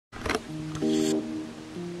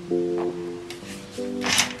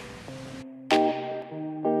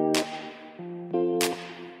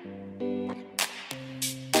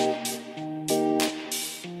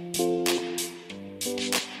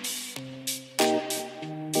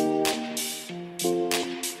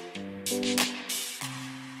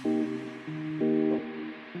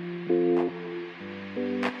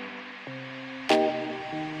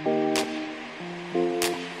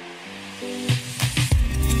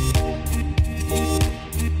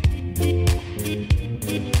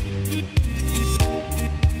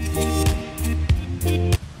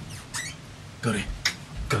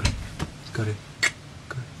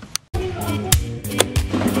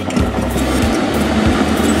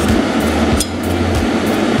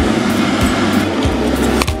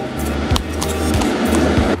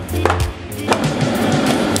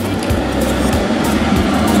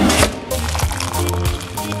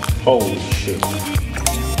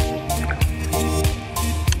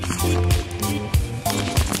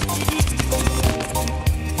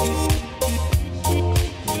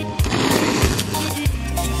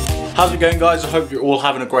How's it going, guys? I hope you're all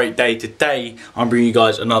having a great day. Today I'm bringing you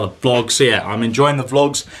guys another vlog. So yeah, I'm enjoying the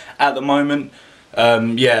vlogs at the moment.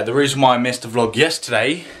 Yeah, the reason why I missed the vlog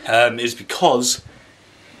yesterday is because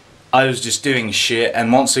I was just doing shit,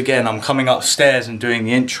 and once again I'm coming upstairs and doing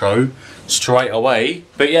the intro straight away.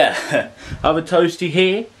 But yeah, I have a toasty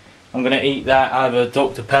here. I'm gonna eat that. I have a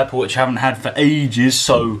Dr. Pepper, which I haven't had for ages,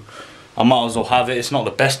 so I might as well have it. It's not the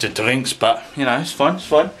best of drinks, but you know, it's fine, it's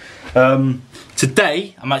fine.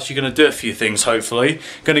 Today, I'm actually going to do a few things, hopefully.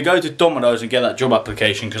 Going to go to Domino's and get that job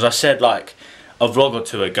application, because I said like a vlog or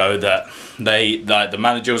two ago that the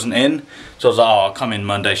manager wasn't in. So I was like, oh, I'll come in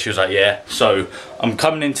Monday. She was like, yeah. So I'm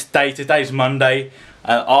coming in today. Today's Monday.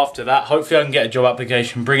 After that, hopefully I can get a job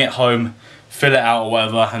application, bring it home, fill it out or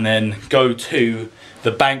whatever, and then go to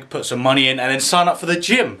the bank, put some money in, and then sign up for the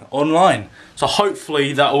gym online. So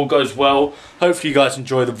hopefully that all goes well. Hopefully you guys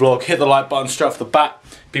enjoy the vlog. Hit the like button straight off the bat.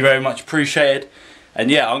 Be very much appreciated. And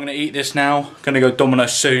yeah, I'm gonna eat this now. Gonna go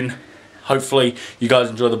Domino's soon. Hopefully you guys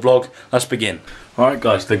enjoy the vlog. Let's begin. Alright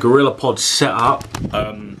guys, the Gorilla Pod's set up.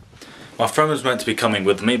 My friend was meant to be coming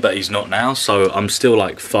with me, but he's not now, so I'm still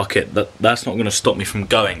like, fuck it. That's not gonna stop me from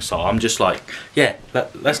going. So I'm just like, yeah,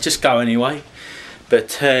 let's just go anyway.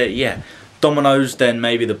 But yeah, Domino's, then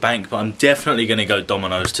maybe the bank, but I'm definitely going to go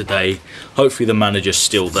Domino's today. Hopefully the manager's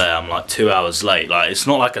still there. I'm like 2 hours late. Like, it's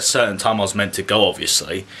not like a certain time I was meant to go,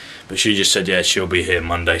 obviously, but she just said, yeah, she'll be here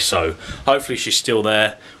Monday, so hopefully she's still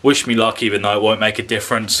there. Wish me luck, even though it won't make a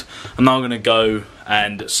difference. I'm now going to go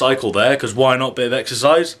and cycle there, because why not? Bit of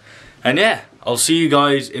exercise. And yeah, I'll see you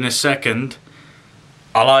guys in a second.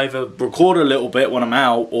 I'll either record a little bit when I'm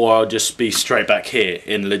out, or I'll just be straight back here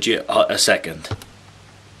in legit a second.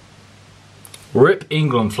 Rip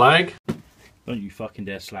England flag. Don't you fucking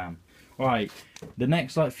dare slam. Right, the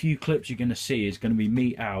next like few clips you're going to see is going to be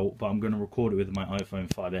me out, but I'm going to record it with my iPhone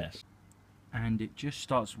 5S. And it just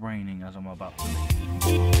starts raining as I'm about to leave.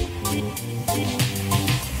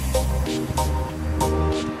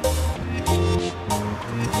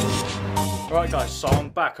 Alright guys, so I'm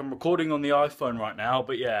back. I'm recording on the iPhone right now,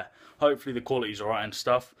 but yeah, hopefully the quality's alright and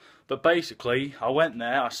stuff. But basically, I went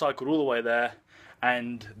there, I cycled all the way there,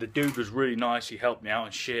 and the dude was really nice. He helped me out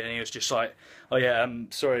and shit, and he was just like, oh yeah,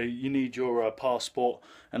 sorry, you need your passport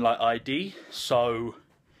and like ID. So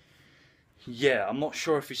yeah, I'm not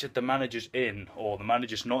sure if he said the manager's in or the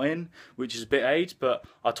manager's not in, which is a bit AIDS, but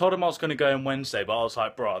I told him I was going to go on Wednesday, but I was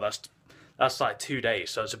like, bro, that's like 2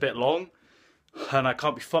 days, so it's a bit long, and I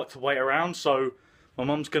can't be fucked to wait around, so my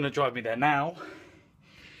mum's going to drive me there now.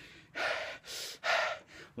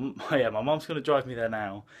 Yeah, my mum's going to drive me there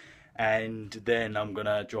now. And then I'm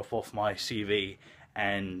gonna drop off my CV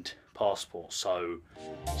and passport. So,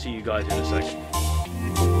 see you guys in a second.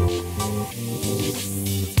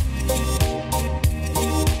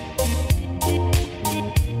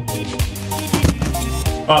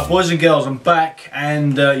 Alright, boys and girls, I'm back,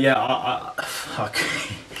 and yeah, I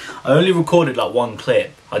only recorded like one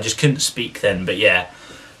clip. I just couldn't speak then, but yeah,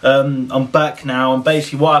 I'm back now. And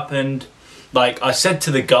basically, what happened? Like, I said to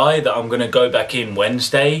the guy that I'm gonna go back in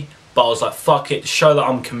Wednesday. But I was like, fuck it, to show that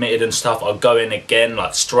I'm committed and stuff, I'll go in again,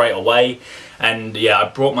 like, straight away. And, yeah, I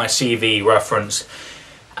brought my CV reference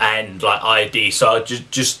and, like, ID. So,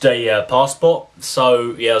 just a passport.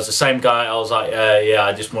 So, yeah, it was the same guy. I was like, yeah,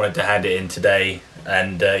 I just wanted to hand it in today.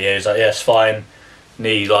 And, yeah, he was like, yeah, it's fine. And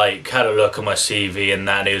he, like, had a look at my CV and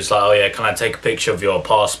that. And he was like, oh, yeah, can I take a picture of your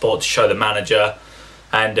passport to show the manager?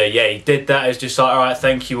 And, yeah, he did that. He was just like, all right,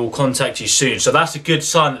 thank you, we'll contact you soon. So, that's a good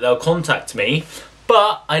sign that they'll contact me.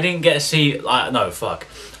 But I didn't get to see, like, no, fuck.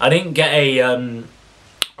 I didn't get a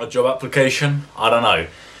job application. I don't know.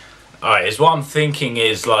 Alright, is what I'm thinking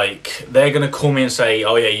is, like, they're going to call me and say,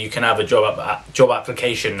 oh yeah, you can have a job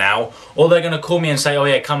application now. Or they're going to call me and say, oh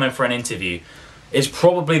yeah, come in for an interview. It's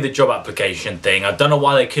probably the job application thing. I don't know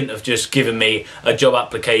why they couldn't have just given me a job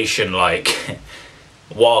application, like,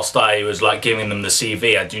 whilst I was, like, giving them the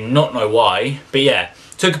CV. I do not know why. But yeah,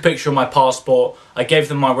 took a picture of my passport. I gave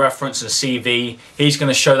them my reference and CV. He's going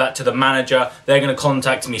to show that to the manager. They're going to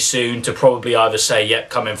contact me soon to probably either say, yep,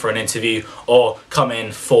 come in for an interview, or come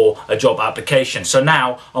in for a job application. So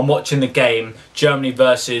now I'm watching the game, Germany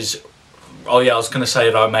versus, oh yeah, I was going to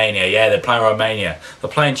say Romania. Yeah, they're playing Romania.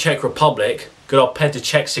 They're playing Czech Republic. Good old Petr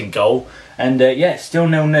Cech's in goal. And yeah, still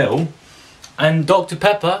 0-0. And Dr.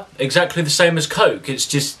 Pepper, exactly the same as Coke. It's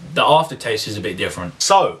just the aftertaste is a bit different.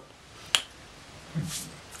 So,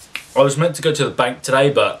 I was meant to go to the bank today,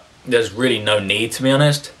 but there's really no need, to be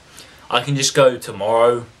honest. I can just go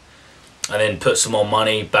tomorrow and then put some more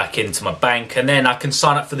money back into my bank, and then I can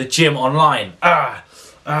sign up for the gym online.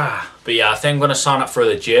 But yeah, I think I'm going to sign up for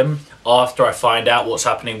the gym after I find out what's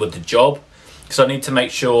happening with the job, because I need to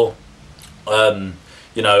make sure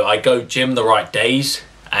you know, I go gym the right days,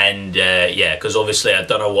 and yeah, because obviously I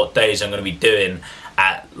don't know what days I'm going to be doing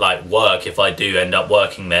at like work if I do end up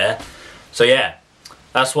working there. So yeah,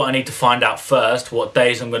 that's what I need to find out first, what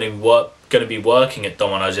days I'm going to be working at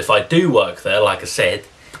Domino's if I do work there, like I said.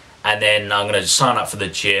 And then I'm going to sign up for the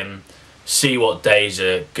gym, see what days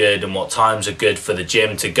are good and what times are good for the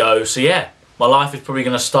gym to go. So yeah, my life is probably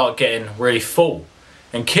going to start getting really full.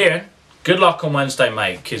 And Kieran, good luck on Wednesday,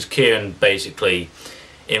 mate, because Kieran basically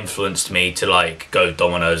influenced me to like go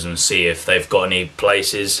Domino's and see if they've got any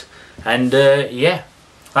places. And yeah,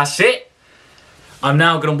 that's it. I'm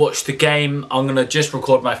now going to watch the game. I'm going to just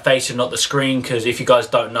record my face and not the screen, because if you guys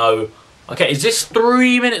don't know... Okay, is this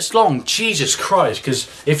 3 minutes long? Jesus Christ, because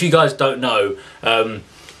if you guys don't know,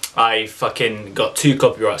 I fucking got 2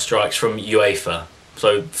 copyright strikes from UEFA.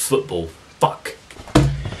 So, football. Fuck.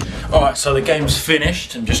 Alright, so the game's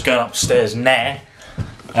finished. I'm just going upstairs now.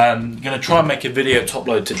 I'm going to try and make a video to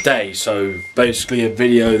upload today. So, basically a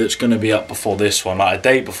video that's going to be up before this one, like a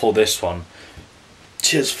day before this one.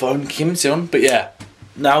 Cheers, phone, Kim Seon. But yeah,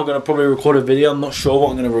 now I'm going to probably record a video. I'm not sure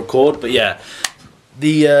what I'm going to record, but yeah.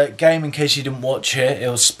 The game, in case you didn't watch it, it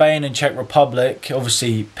was Spain and Czech Republic.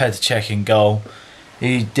 Obviously, Petr Cech in goal.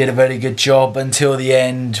 He did a very good job until the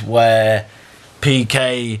end, where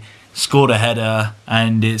PK scored a header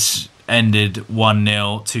and it's ended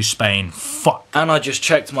 1-0 to Spain. Fuck. And I just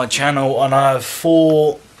checked my channel and I have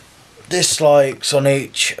 4 dislikes on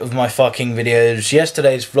each of my fucking videos.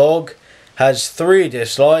 Yesterday's vlog has 3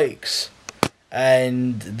 dislikes,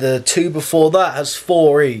 and the 2 before that has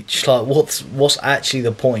 4 each. Like, what's actually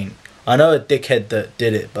the point? I know a dickhead that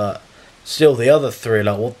did it, but still the other 3,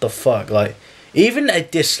 like, what the fuck? Like, even a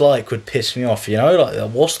dislike would piss me off, you know?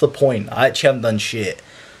 Like, what's the point? I actually haven't done shit.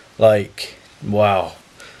 Like, wow.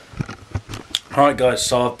 Alright guys,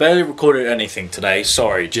 so I've barely recorded anything today,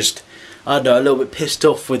 sorry, just, I don't know, a little bit pissed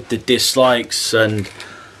off with the dislikes, and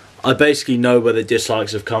I basically know where the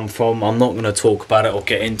dislikes have come from. I'm not going to talk about it or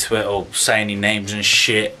get into it or say any names and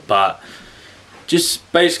shit, but just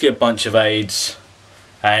basically a bunch of aids,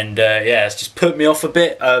 and yeah, it's just put me off a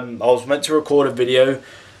bit. I was meant to record a video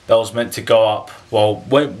that was meant to go up, well,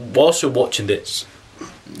 whilst you're watching this,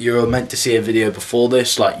 you're meant to see a video before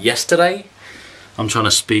this, like yesterday. I'm trying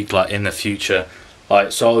to speak like in the future.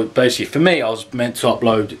 Like, so basically for me, I was meant to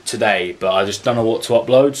upload today, but I just don't know what to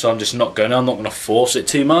upload, so I'm just not going to. I'm not going to force it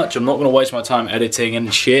too much. I'm not going to waste my time editing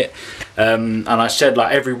and shit. And I said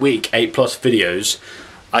like every week, 8+ videos.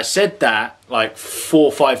 I said that like 4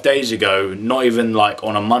 or 5 days ago, not even like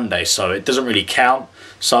on a Monday, so it doesn't really count.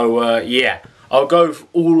 So yeah, I'll go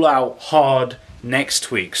all out hard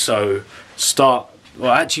next week. So start,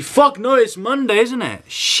 well actually fuck no, it's Monday, isn't it?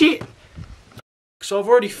 Shit. So I've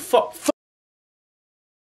already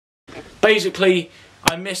basically,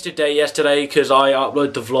 I missed a day yesterday because I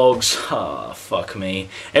upload the vlogs. Ah, fuck me.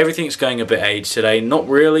 Everything's going a bit AIDS today. Not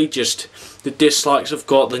really, just the dislikes I've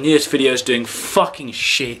got. The newest video's doing fucking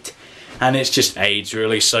shit. And it's just AIDS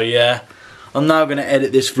really. So yeah, I'm now going to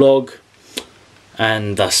edit this vlog.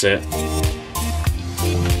 And that's it.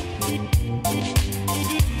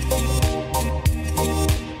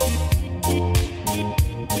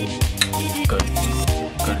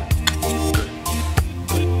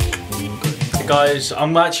 Guys,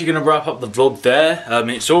 I'm actually going to wrap up the vlog there.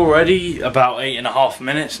 It's already about 8.5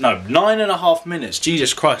 minutes. No, 9.5 minutes.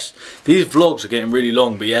 Jesus Christ. These vlogs are getting really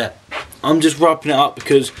long, but yeah. I'm just wrapping it up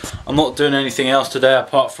because I'm not doing anything else today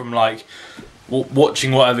apart from like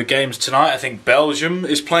watching whatever games tonight. I think Belgium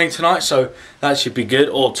is playing tonight, so that should be good.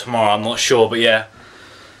 Or tomorrow, I'm not sure, but yeah.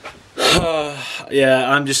 Yeah,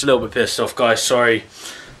 I'm just a little bit pissed off, guys. Sorry.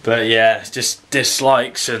 But yeah, it's just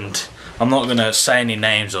dislikes, and I'm not going to say any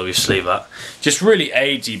names obviously, but just really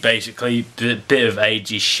agey basically, a bit of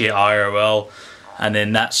agey shit IRL, and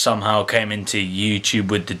then that somehow came into YouTube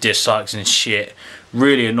with the dislikes and shit.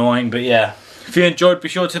 Really annoying, but yeah. If you enjoyed, be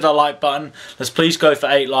sure to hit that like button. Let's please go for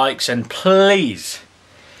 8 likes, and please,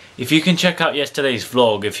 if you can check out yesterday's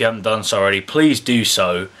vlog, if you haven't done so already, please do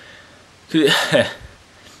so.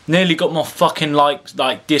 Nearly got more fucking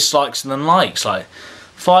dislikes than likes, like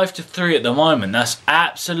 5 to 3 at the moment. That's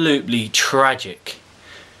absolutely tragic.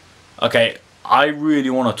 Okay, I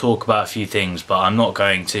really want to talk about a few things, but I'm not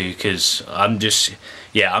going to, because I'm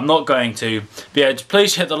not going to. But yeah,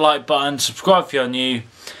 please hit the like button, subscribe if you're new,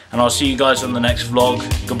 and I'll see you guys on the next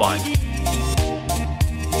vlog. Goodbye.